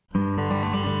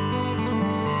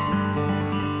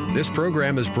This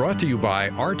program is brought to you by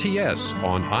RTS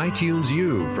on iTunes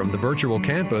U from the virtual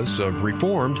campus of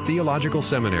Reformed Theological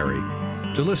Seminary.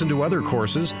 To listen to other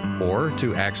courses or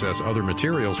to access other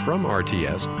materials from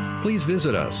RTS, please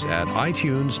visit us at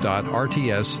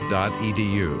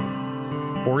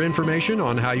itunes.rts.edu. For information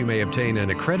on how you may obtain an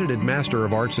accredited Master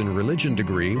of Arts in Religion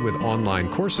degree with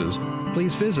online courses,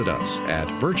 please visit us at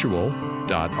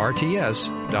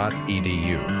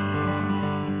virtual.rts.edu.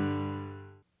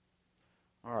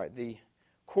 All right, the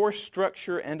course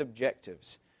structure and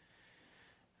objectives.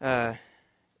 In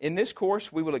this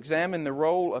course, we will examine the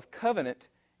role of covenant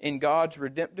in God's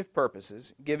redemptive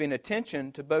purposes, giving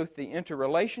attention to both the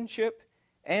interrelationship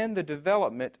and the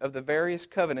development of the various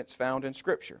covenants found in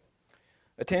Scripture.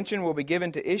 Attention will be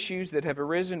given to issues that have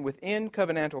arisen within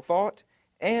covenantal thought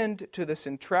and to the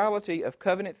centrality of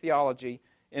covenant theology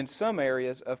in some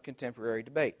areas of contemporary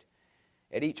debate.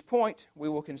 At each point, we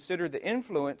will consider the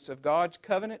influence of God's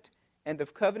covenant and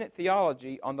of covenant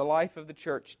theology on the life of the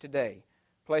church today,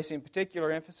 placing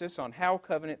particular emphasis on how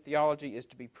covenant theology is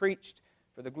to be preached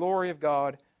for the glory of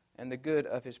God and the good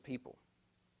of His people.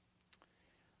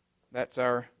 That's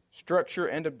our structure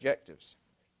and objectives.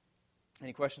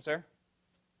 Any questions there?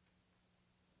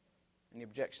 Any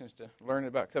objections to learning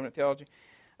about covenant theology?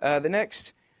 The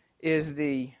next is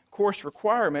the course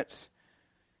requirements,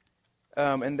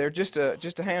 and they're just a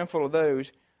handful of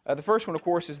those. The first one, of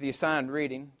course, is the assigned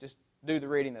reading. Just do the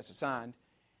reading that's assigned.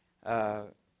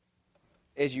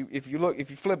 If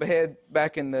you flip ahead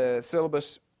back in the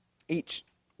syllabus, each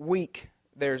week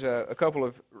there's a couple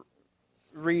of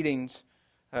readings,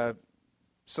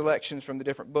 selections from the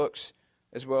different books,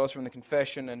 as well as from the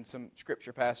confession and some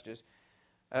scripture passages.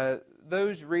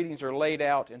 Those readings are laid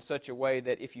out in such a way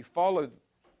that if you follow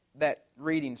that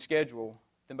reading schedule,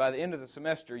 then by the end of the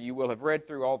semester you will have read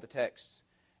through all the texts,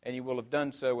 and you will have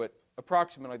done so at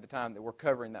approximately the time that we're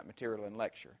covering that material in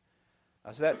lecture.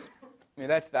 So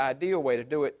that's the ideal way to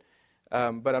do it,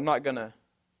 but I'm not going to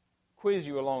quiz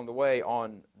you along the way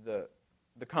on the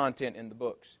content in the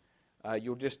books.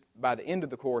 You'll just, by the end of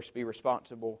the course, be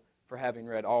responsible for having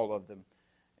read all of them.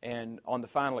 And on the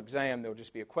final exam, there'll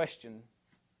just be a question,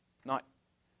 not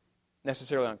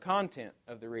necessarily on content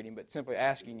of the reading, but simply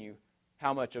asking you,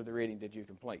 how much of the reading did you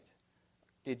complete?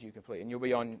 And you'll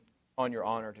be on your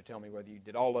honor to tell me whether you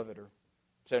did all of it or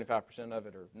 75% of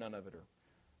it or none of it or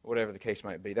whatever the case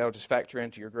might be. That'll just factor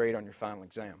into your grade on your final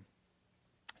exam.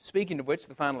 Speaking of which,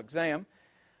 the final exam,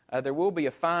 there will be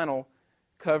a final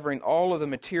covering all of the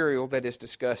material that is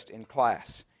discussed in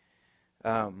class.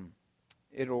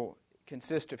 It'll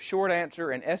consist of short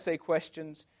answer and essay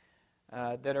questions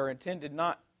that are intended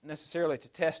not necessarily to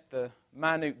test the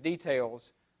minute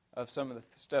details of some of the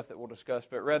stuff that we'll discuss,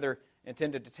 but rather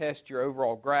intended to test your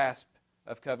overall grasp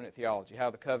of covenant theology, how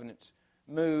the covenants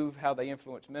move, how they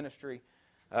influence ministry,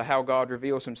 how God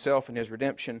reveals Himself in His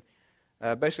redemption.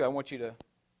 Basically, I want you to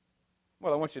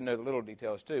know the little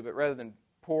details too, but rather than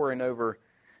poring over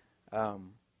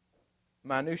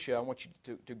minutia, I want you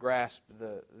to grasp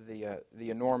the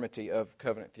enormity of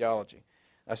covenant theology.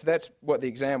 So that's what the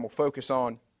exam will focus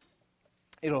on.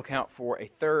 It'll account for a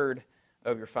third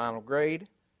of your final grade.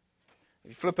 If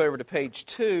you flip over to page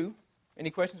 2, any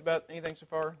questions about anything so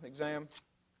far, the exam?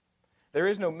 There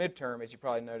is no midterm, as you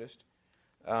probably noticed.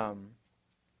 It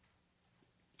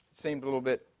seemed a little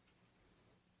bit,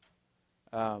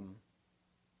 didn't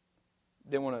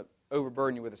want to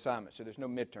overburden you with assignments, so there's no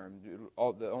midterm.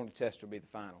 The only test will be the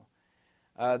final.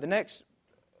 The next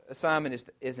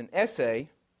assignment is an essay,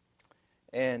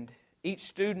 and each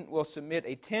student will submit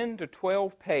a 10 to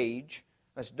 12 page,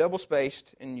 that's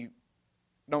double-spaced, and you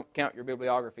don't count your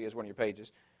bibliography as one of your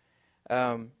pages,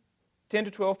 10 to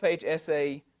 12 page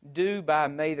essay due by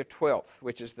May the 12th,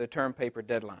 which is the term paper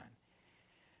deadline.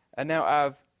 And now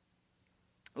I've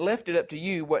left it up to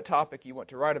you what topic you want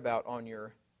to write about on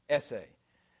your essay.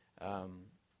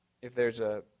 If there's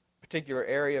a particular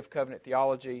area of covenant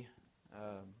theology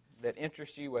that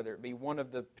interests you, whether it be one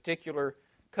of the particular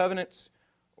covenants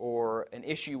or an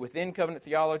issue within covenant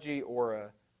theology or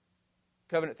a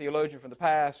covenant theologian from the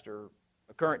past or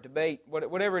a current debate,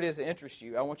 whatever it is that interests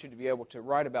you, I want you to be able to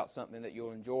write about something that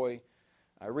you'll enjoy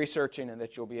researching and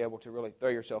that you'll be able to really throw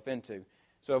yourself into.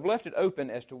 So I've left it open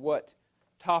as to what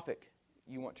topic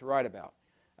you want to write about.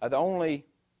 The only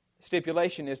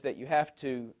stipulation is that you have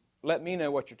to let me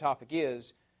know what your topic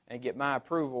is and get my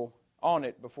approval on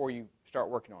it before you start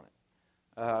working on it.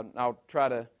 I'll try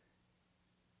to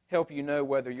help you know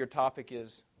whether your topic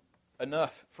is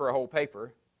enough for a whole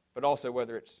paper, but also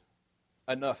whether it's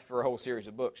enough for a whole series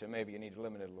of books, and maybe you need to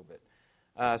limit it a little bit.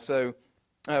 So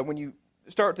when you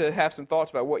start to have some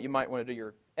thoughts about what you might want to do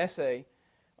your essay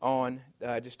on,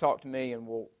 just talk to me and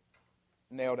we'll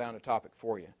nail down a topic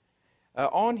for you.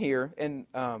 On here, and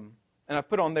I've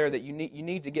put on there that you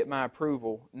need to get my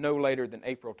approval no later than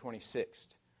April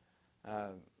 26th.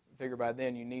 Figure by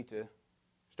then you need to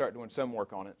start doing some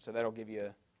work on it, so that'll give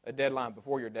you a deadline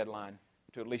before your deadline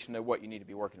to at least know what you need to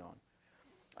be working on.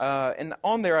 And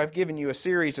on there I've given you a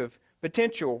series of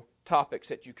potential topics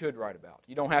that you could write about.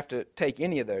 You don't have to take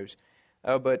any of those,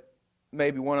 but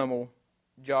maybe one of them will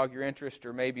jog your interest,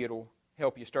 or maybe it'll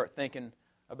help you start thinking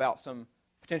about some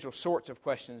potential sorts of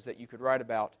questions that you could write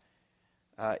about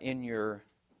in your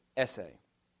essay.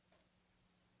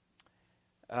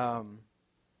 Of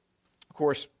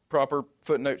course, proper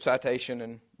footnote, citation,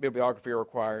 and bibliography are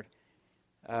required,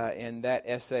 and that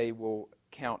essay will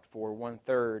count for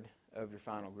 1/3 of your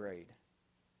final grade.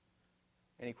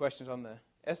 Any questions on the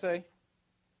essay? Do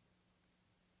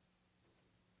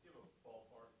you have a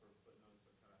ballpark for footnotes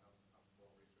and kind of how well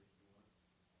researched you want?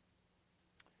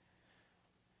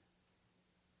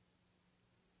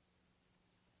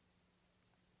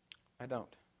 I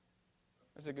don't.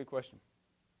 That's a good question.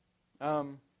 I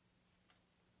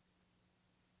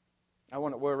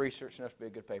want it well researched enough to be a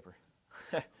good paper.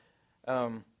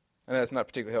 And that's not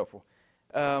particularly helpful.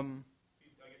 I guess you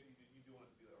do want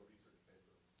it to be a research paper.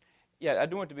 Yeah, I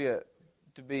do want it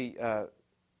to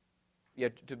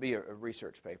be a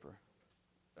research paper.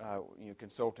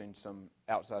 Consulting some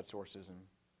outside sources, and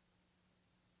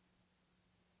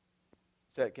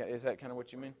is that kind of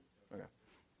what you mean? Okay.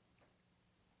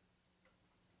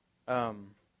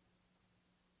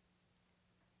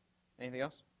 Anything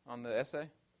else on the essay?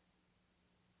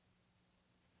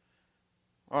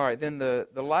 All right, then the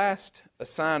last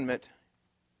assignment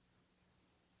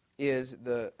is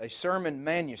a sermon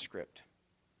manuscript.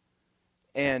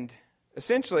 And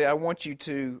essentially, I want you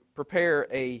to prepare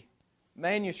a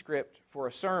manuscript for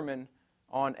a sermon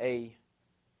on a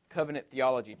covenant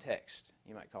theology text,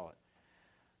 you might call it.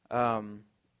 I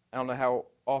don't know how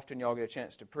often y'all get a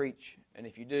chance to preach, and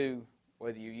if you do,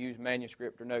 whether you use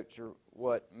manuscript or notes or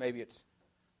what, maybe it's,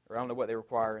 or I don't know what they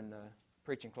require in the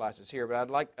preaching classes here, but I'd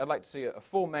like to see a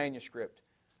full manuscript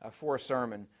for a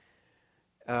sermon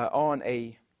on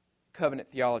a covenant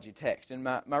theology text. And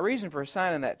my reason for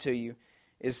assigning that to you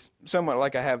is somewhat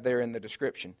like I have there in the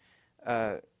description.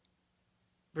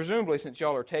 Presumably, since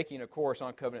y'all are taking a course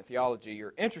on covenant theology,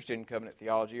 you're interested in covenant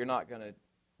theology, you're not going to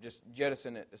just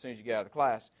jettison it as soon as you get out of the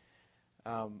class.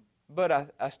 But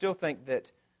I still think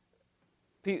that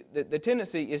the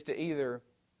tendency is to either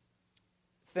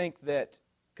think that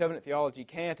covenant theology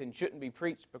can't and shouldn't be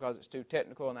preached because it's too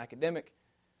technical and academic,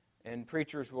 and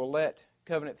preachers will let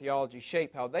covenant theology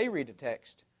shape how they read a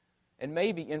text and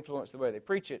maybe influence the way they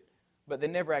preach it, but they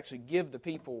never actually give the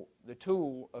people the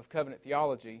tool of covenant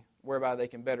theology whereby they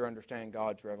can better understand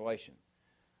God's revelation.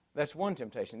 That's one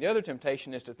temptation. The other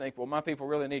temptation is to think, well, my people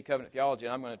really need covenant theology,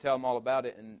 and I'm going to tell them all about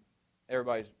it, and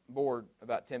everybody's bored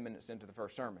about 10 minutes into the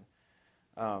first sermon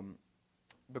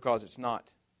because it's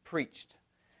not preached.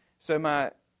 So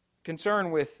my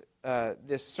concern with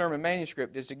this sermon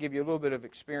manuscript is to give you a little bit of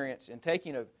experience in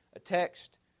taking a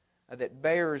text that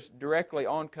bears directly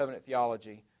on covenant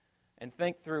theology and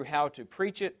think through how to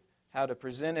preach it, how to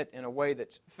present it in a way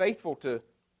that's faithful to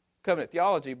covenant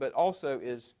theology, but also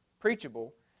is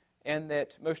preachable, and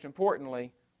that, most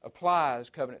importantly, applies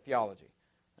covenant theology.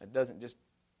 It doesn't just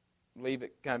leave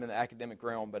it kind of in the academic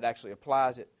realm, but actually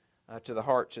applies it to the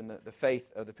hearts and the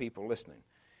faith of the people listening.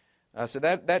 So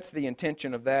that's the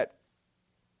intention of that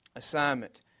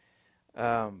assignment.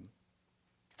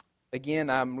 Again,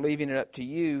 I'm leaving it up to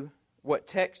you what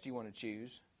text you want to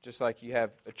choose. Just like you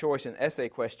have a choice in essay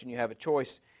question, you have a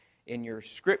choice in your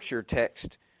scripture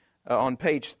text. On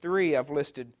page 3, I've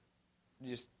listed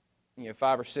just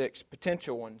 5 or 6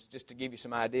 potential ones just to give you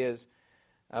some ideas.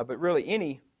 But really,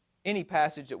 any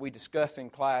passage that we discuss in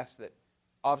class that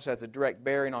obviously has a direct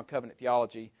bearing on covenant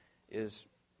theology is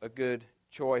a good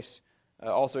choice.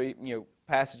 Also,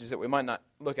 passages that we might not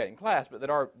look at in class, but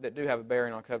that do have a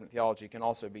bearing on covenant theology can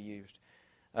also be used.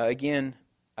 Again,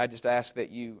 I just ask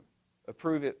that you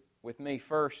approve it with me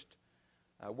first,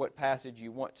 what passage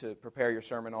you want to prepare your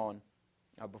sermon on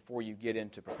before you get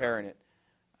into preparing it,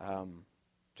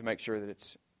 to make sure that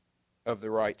it's of the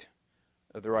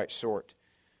right sort.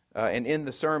 And in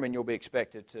the sermon, you'll be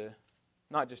expected to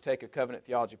not just take a covenant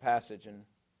theology passage and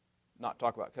not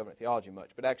talk about covenant theology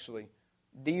much, but actually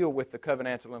deal with the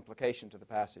covenantal implications of the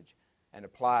passage and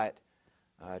apply it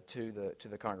to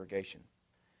the congregation.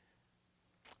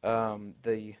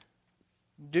 The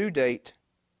due date,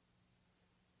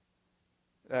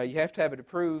 you have to have it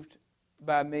approved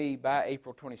by me by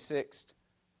April 26th,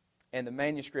 and the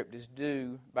manuscript is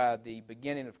due by the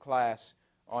beginning of class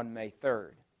on May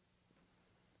 3rd.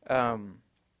 Now,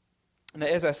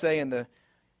 as I say in the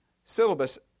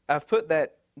syllabus, I've put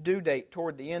that due date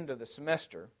toward the end of the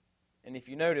semester. And if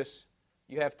you notice,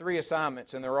 you have 3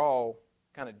 assignments, and they're all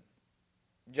kind of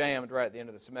jammed right at the end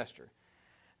of the semester.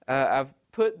 I've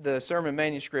put the sermon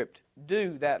manuscript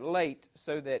due that late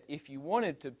so that if you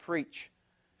wanted to preach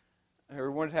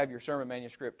or wanted to have your sermon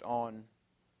manuscript on,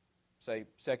 say,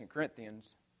 2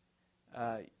 Corinthians,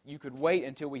 you could wait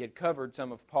until we had covered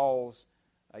some of Paul's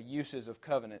uses of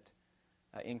covenant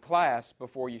in class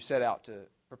before you set out to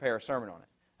prepare a sermon on it.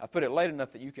 I put it late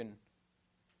enough that you can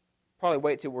probably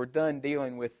wait till we're done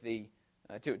dealing with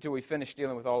till we finish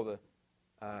dealing with all the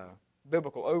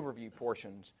biblical overview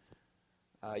portions.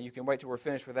 You can wait till we're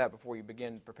finished with that before you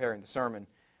begin preparing the sermon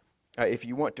if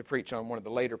you want to preach on one of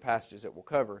the later passages that we'll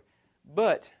cover.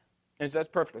 But, and so that's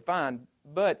perfectly fine,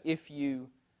 but if you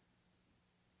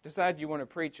decide you want to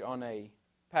preach on a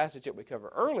passage that we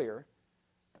cover earlier,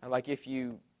 like if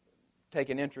you take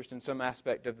an interest in some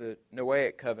aspect of the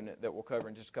Noahic covenant that we'll cover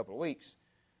in just a couple of weeks,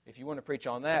 if you want to preach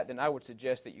on that, then I would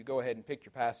suggest that you go ahead and pick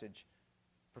your passage,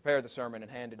 prepare the sermon,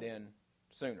 and hand it in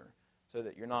sooner, so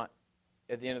that you're not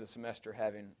at the end of the semester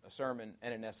having a sermon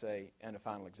and an essay and a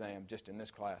final exam just in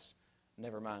this class,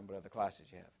 never mind what other classes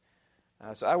you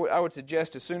have. So I would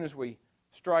suggest as soon as we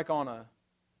strike on a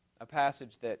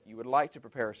passage that you would like to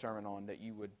prepare a sermon on, that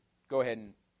you would go ahead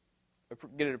and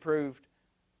get it approved,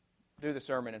 do the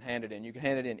sermon, and hand it in. You can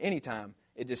hand it in any time.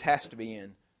 It just has to be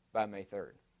in by May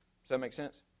 3rd. Does that make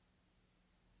sense?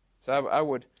 So I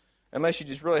would, unless you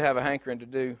just really have a hankering to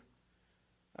do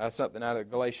something out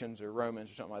of Galatians or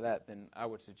Romans or something like that, then I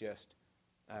would suggest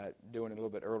doing it a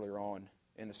little bit earlier on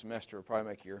in the semester. It'll probably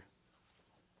make your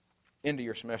end of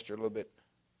your semester a little bit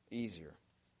easier.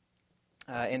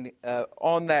 And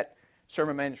on that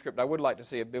sermon manuscript, I would like to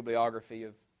see a bibliography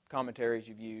of commentaries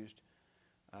you've used,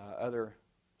 other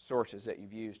sources that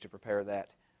you've used to prepare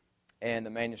that, and the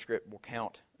manuscript will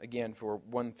count, again, for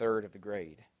 1/3 of the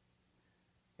grade.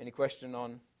 Any question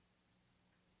on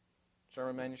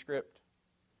sermon manuscript?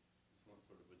 Just one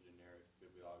sort of a generic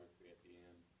bibliography at the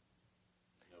end.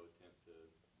 No attempt to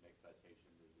make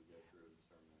citations as we go through the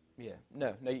sermon. Yeah,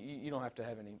 no, you don't have to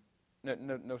have any,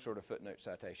 no sort of footnote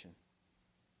citation.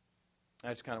 I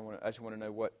just want to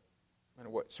know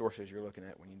what sources you're looking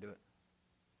at when you do it.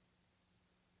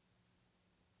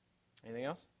 Anything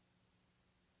else?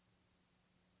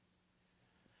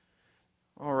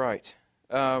 All right.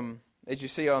 As you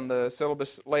see on the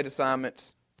syllabus, late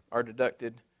assignments are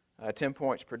deducted 10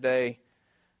 points per day.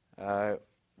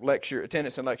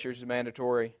 Attendance in lectures is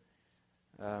mandatory.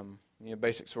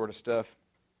 Basic sort of stuff.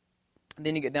 And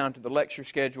then you get down to the lecture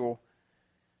schedule,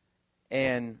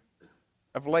 and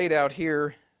I've laid out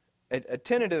here a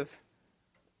tentative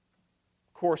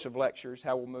course of lectures,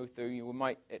 how we'll move through. We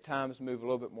might at times move a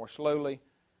little bit more slowly,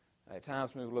 at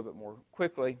times move a little bit more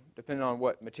quickly, depending on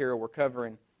what material we're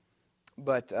covering.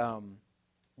 But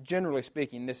generally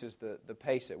speaking, this is the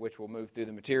pace at which we'll move through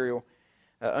the material.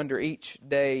 Under each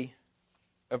day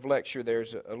of lecture,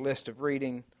 there's a list of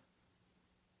reading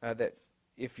that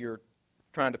if you're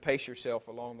trying to pace yourself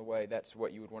along the way, that's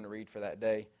what you would want to read for that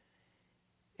day.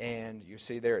 And you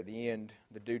see there at the end,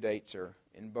 the due dates are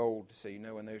in bold, so you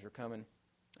know when those are coming.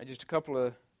 And just a couple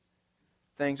of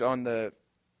things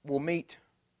we'll meet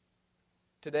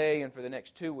today and for the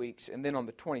next 2 weeks, and then on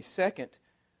the 22nd,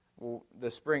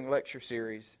 the spring lecture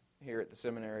series here at the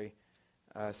seminary.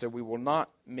 So we will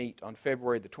not meet on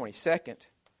February the 22nd.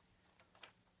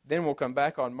 Then we'll come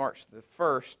back on March the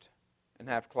 1st and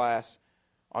have class.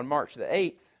 On March the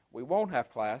 8th, we won't have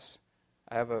class.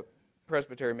 I have a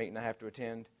presbytery meeting I have to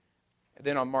attend. And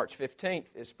then on March 15th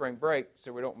is spring break,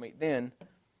 so we don't meet then.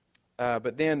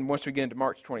 But then once we get into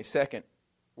March 22nd,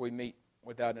 we meet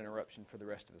without interruption for the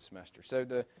rest of the semester. So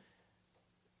the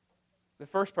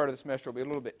first part of the semester will be a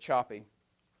little bit choppy,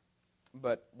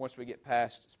 but once we get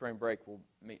past spring break, we'll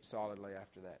meet solidly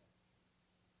after that.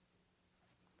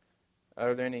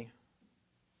 Are there any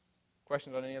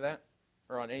questions on any of that?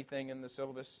 Or on anything in the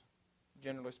syllabus,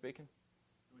 generally speaking?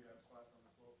 Do we have class on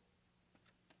the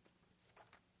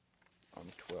 12th? On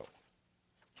the 12th.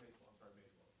 May 12th, I'm sorry, May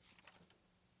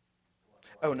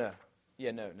 12th. Oh, no.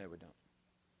 Yeah, no, we don't.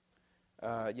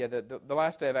 The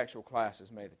last day of actual class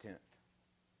is May the 10th.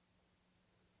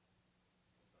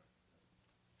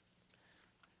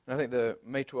 And I think the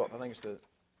May 12th, I think it's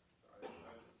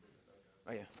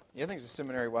I think it's a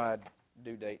seminary-wide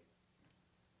due date.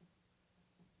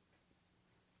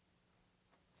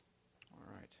 All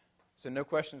right. So no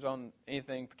questions on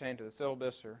anything pertaining to the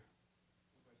syllabus or? You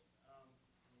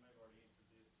may have already answered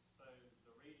this. So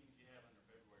the readings you have under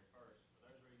February 1st,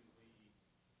 are those readings we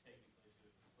technically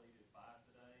should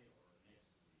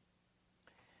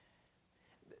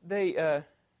they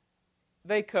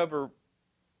cover.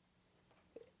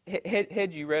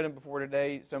 Had you read them before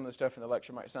today, some of the stuff in the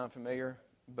lecture might sound familiar,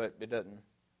 but it doesn't.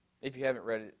 If you haven't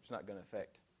read it, it's not going to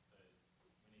affect.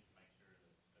 We need to make sure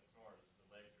that, as far as the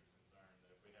lecture is concerned,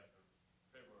 that if we have the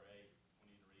February 8th,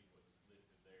 we need to read what's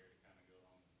listed there to kind of go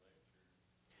along with the lecture.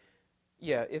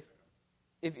 Yeah,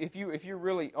 if you're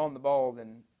really on the ball,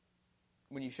 then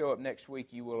when you show up next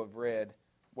week, you will have read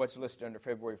what's listed under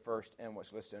February 1st and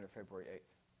what's listed under February 8th.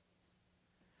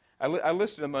 I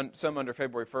listed some under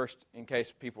February 1st in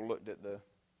case people looked at the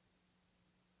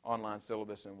online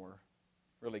syllabus and were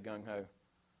really gung-ho.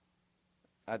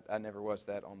 I never was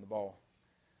that on the ball,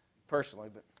 personally,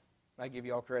 but I give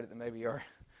you all credit that maybe you are.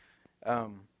 But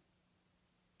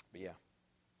yeah.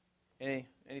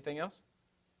 Anything else?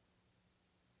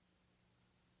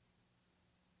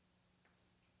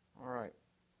 All right.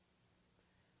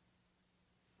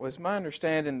 Well, it's my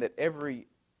understanding that every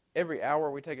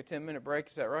hour we take a 10-minute break.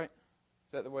 Is that right?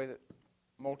 Is that the way that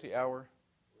multi-hour?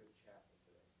 We're in chapel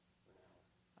today for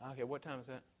an hour. Okay, what time is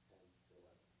that?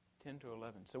 10 to 11. 10 to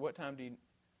 11. So what time do you...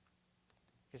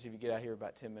 Because if you get out here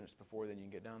about 10 minutes before, then you can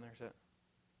get down there. Is that...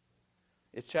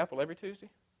 It's chapel every Tuesday?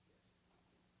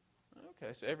 Yes.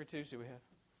 Okay, so every Tuesday we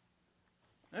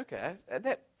have... Okay,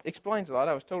 that explains a lot.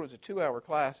 I was told it was a 2-hour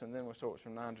class, and then was told it was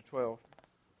from 9 to 12.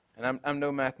 And I'm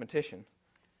no mathematician,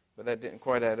 but that didn't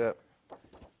quite add up.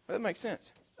 But that makes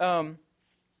sense. Well,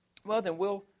 then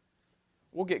we'll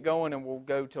get going, and we'll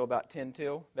go till about 10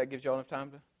 till. That gives y'all enough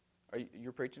time to...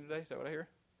 You're preaching today? Is that what I hear?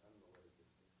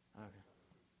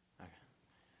 Okay.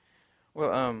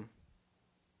 Well,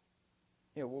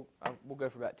 yeah, we'll go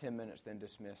for about 10 minutes, then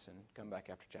dismiss and come back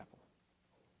after chapel.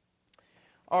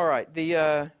 All right.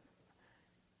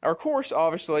 Our course,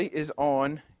 obviously, is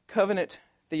on covenant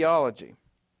theology.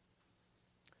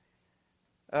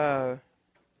 Covenant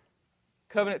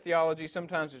theology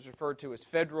sometimes is referred to as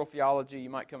federal theology. You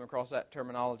might come across that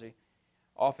terminology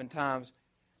oftentimes.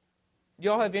 Do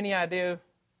y'all have any idea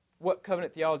what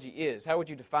covenant theology is? How would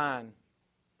you define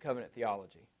covenant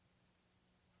theology?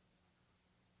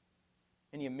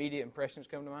 Any immediate impressions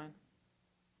come to mind?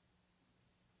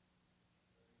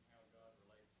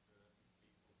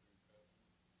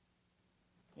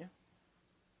 Yeah.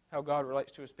 How God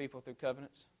relates to His people through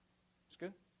covenants. It's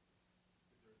good.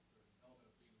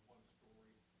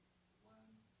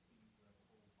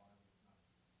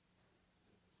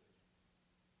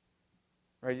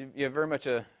 Right, you have very much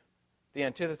the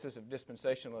antithesis of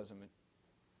dispensationalism.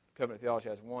 Covenant theology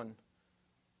has one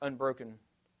unbroken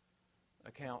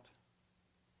account.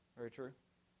 Very true.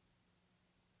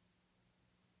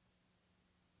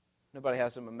 Nobody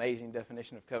has some amazing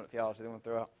definition of covenant theology they want to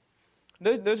throw out.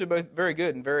 Those are both very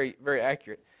good and very, very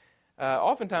accurate.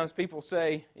 Oftentimes people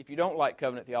say, if you don't like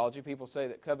covenant theology, people say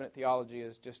that covenant theology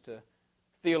is just a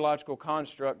theological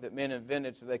construct that men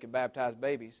invented so they could baptize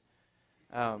babies.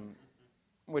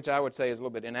 Which I would say is a little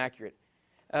bit inaccurate.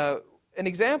 An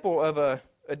example of a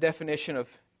definition of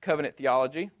covenant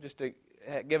theology, just to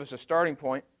give us a starting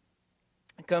point,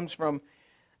 comes from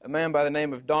a man by the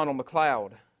name of Donald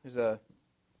MacLeod, who's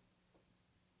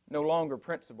no longer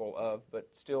principal of, but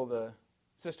still the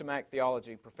systematic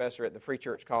theology professor at the Free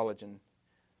Church College in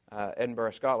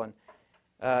Edinburgh, Scotland.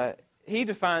 He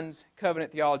defines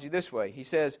covenant theology this way. He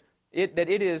says that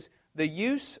it is the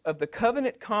use of the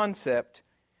covenant concept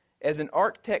as an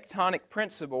architectonic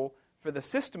principle for the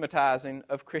systematizing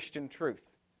of Christian truth.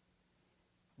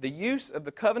 The use of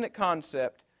the covenant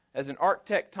concept as an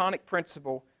architectonic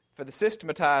principle for the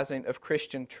systematizing of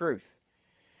Christian truth.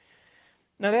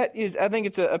 Now that is, I think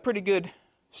it's a pretty good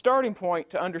starting point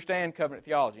to understand covenant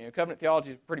theology. Covenant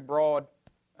theology is a pretty broad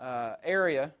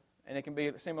area, and it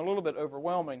can seem a little bit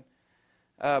overwhelming,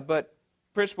 but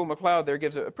Principal MacLeod there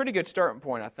gives a pretty good starting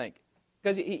point, I think,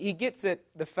 because he gets at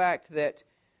the fact that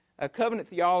covenant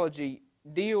theology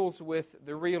deals with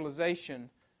the realization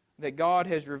that God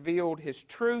has revealed His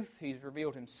truth, He's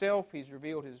revealed Himself, He's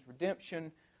revealed His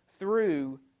redemption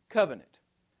through covenant.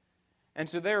 And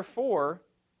so therefore,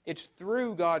 it's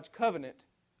through God's covenant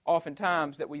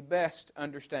oftentimes that we best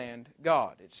understand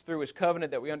God. It's through His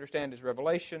covenant that we understand His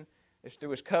revelation. It's through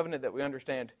His covenant that we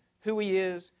understand who He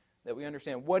is, that we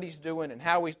understand what He's doing and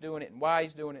how He's doing it and why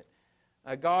He's doing it.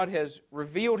 God has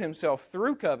revealed Himself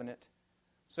through covenant.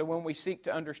 So when we seek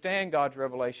to understand God's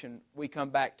revelation, we come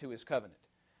back to His covenant.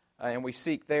 And we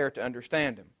seek there to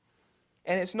understand Him.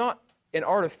 And it's not an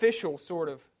artificial sort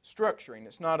of structuring.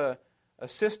 It's not a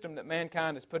system that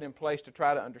mankind has put in place to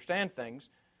try to understand things.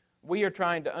 We are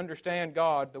trying to understand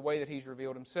God the way that He's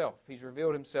revealed Himself. He's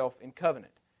revealed Himself in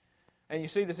covenant. And you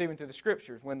see this even through the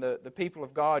Scriptures. When the people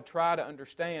of God try to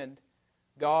understand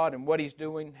God and what He's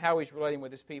doing, how He's relating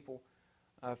with His people,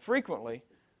 frequently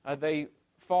they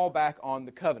fall back on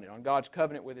the covenant, on God's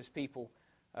covenant with His people,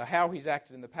 how He's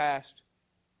acted in the past,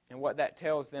 and what that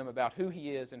tells them about who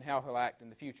He is and how He'll act in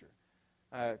the future.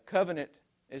 Covenant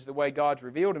is the way God's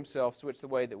revealed Himself, so it's the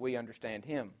way that we understand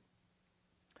Him.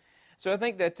 So I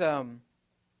think that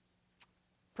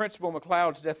Principal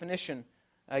McLeod's definition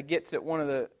gets at one of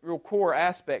the real core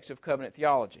aspects of covenant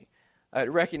theology. It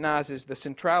recognizes the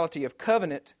centrality of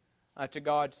covenant to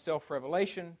God's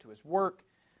self-revelation, to His work,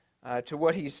 to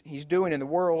what He's doing in the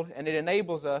world, and it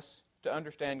enables us to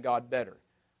understand God better,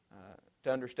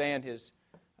 to understand His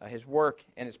work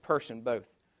and His person both.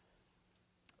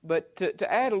 But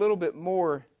to add a little bit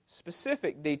more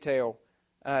specific detail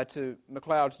to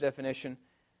McLeod's definition,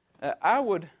 I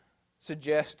would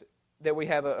suggest that we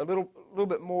have a little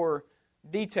bit more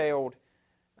detailed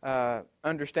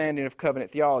understanding of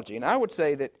covenant theology. And I would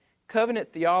say that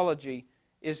covenant theology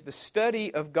is the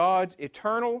study of God's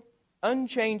eternal,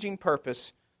 unchanging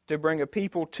purpose to bring a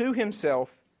people to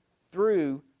Himself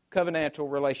through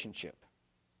covenantal relationship.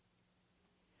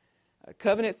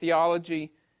 Covenant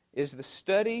theology is the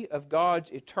study of God's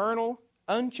eternal,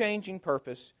 unchanging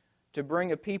purpose to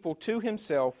bring a people to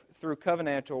Himself through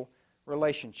covenantal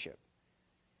relationship.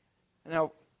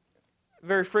 Now,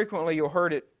 very frequently you'll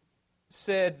heard it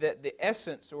said that the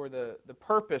essence or the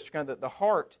purpose, kind of the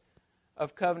heart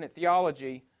of covenant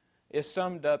theology is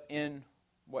summed up in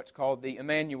what's called the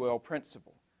Emmanuel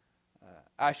principle.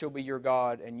 I shall be your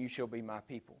God and you shall be my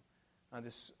people.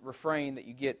 This refrain that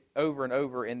you get over and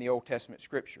over in the Old Testament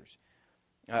Scriptures.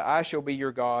 I shall be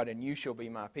your God and you shall be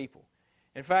my people.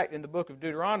 In fact, in the book of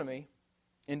Deuteronomy,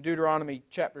 in Deuteronomy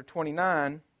chapter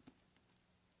 29,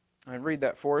 and read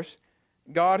that for us,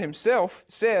 God Himself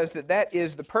says that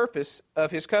is the purpose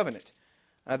of His covenant.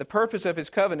 The purpose of His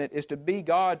covenant is to be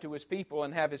God to His people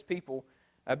and have His people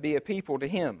be a people to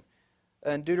Him.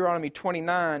 In Deuteronomy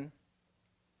 29,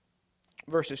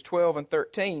 verses 12 and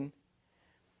 13,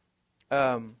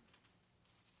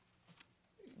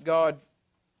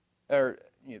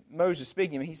 Moses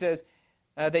speaking, he says,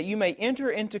 that you may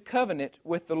enter into covenant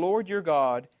with the Lord your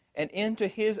God and into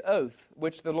His oath,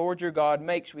 which the Lord your God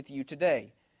makes with you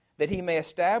today, that He may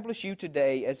establish you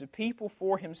today as a people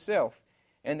for Himself,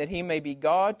 and that He may be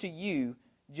God to you,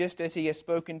 just as He has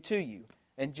spoken to you,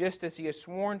 and just as He has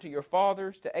sworn to your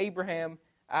fathers, to Abraham,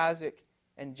 Isaac,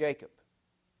 and Jacob.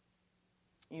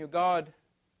 God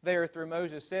there through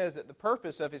Moses says that the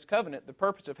purpose of His covenant, the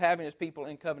purpose of having His people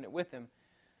in covenant with Him,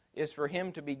 is for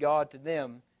Him to be God to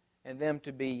them and them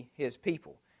to be His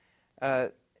people.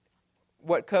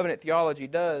 What covenant theology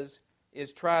does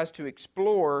is tries to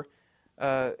explore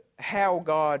how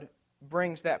God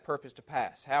brings that purpose to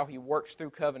pass, how He works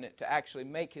through covenant to actually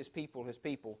make His people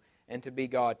and to be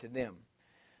God to them.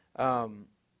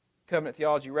 Covenant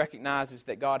theology recognizes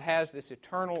that God has this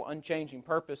eternal, unchanging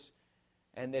purpose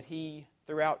and that He,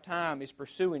 throughout time, is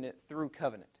pursuing it through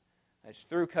covenant. It's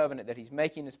through covenant that He's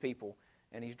making His people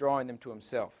and He's drawing them to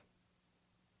Himself.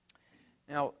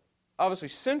 Now, obviously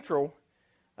central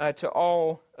to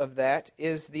all of that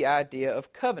is the idea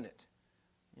of covenant.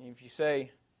 If you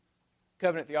say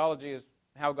covenant theology is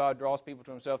how God draws people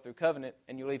to Himself through covenant,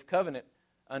 and you leave covenant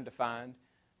undefined,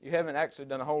 you haven't actually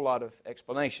done a whole lot of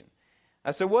explanation.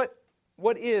 So what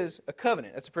is a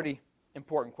covenant? That's a pretty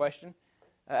important question.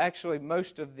 Actually,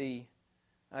 most of the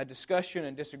discussion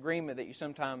and disagreement that you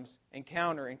sometimes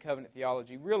encounter in covenant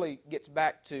theology really gets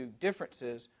back to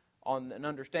differences on an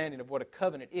understanding of what a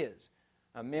covenant is.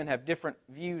 Men have different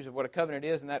views of what a covenant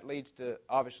is, and that leads to,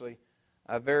 obviously,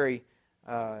 very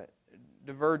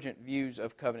divergent views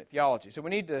of covenant theology. So we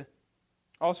need to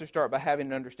also start by having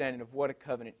an understanding of what a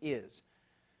covenant is.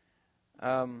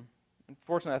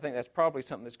 Unfortunately, I think that's probably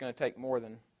something that's going to take more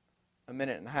than a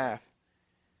minute and a half.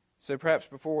 So perhaps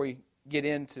before we get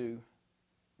into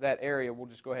that area, we'll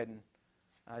just go ahead and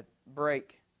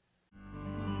break.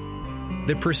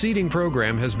 The preceding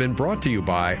program has been brought to you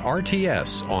by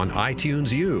RTS on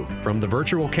iTunes U from the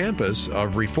virtual campus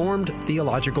of Reformed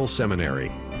Theological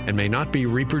Seminary and may not be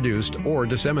reproduced or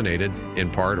disseminated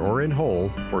in part or in whole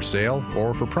for sale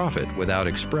or for profit without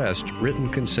expressed written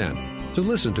consent. To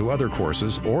listen to other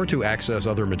courses or to access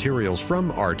other materials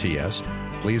from RTS,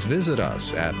 please visit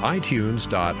us at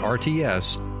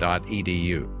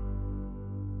itunes.rts.edu.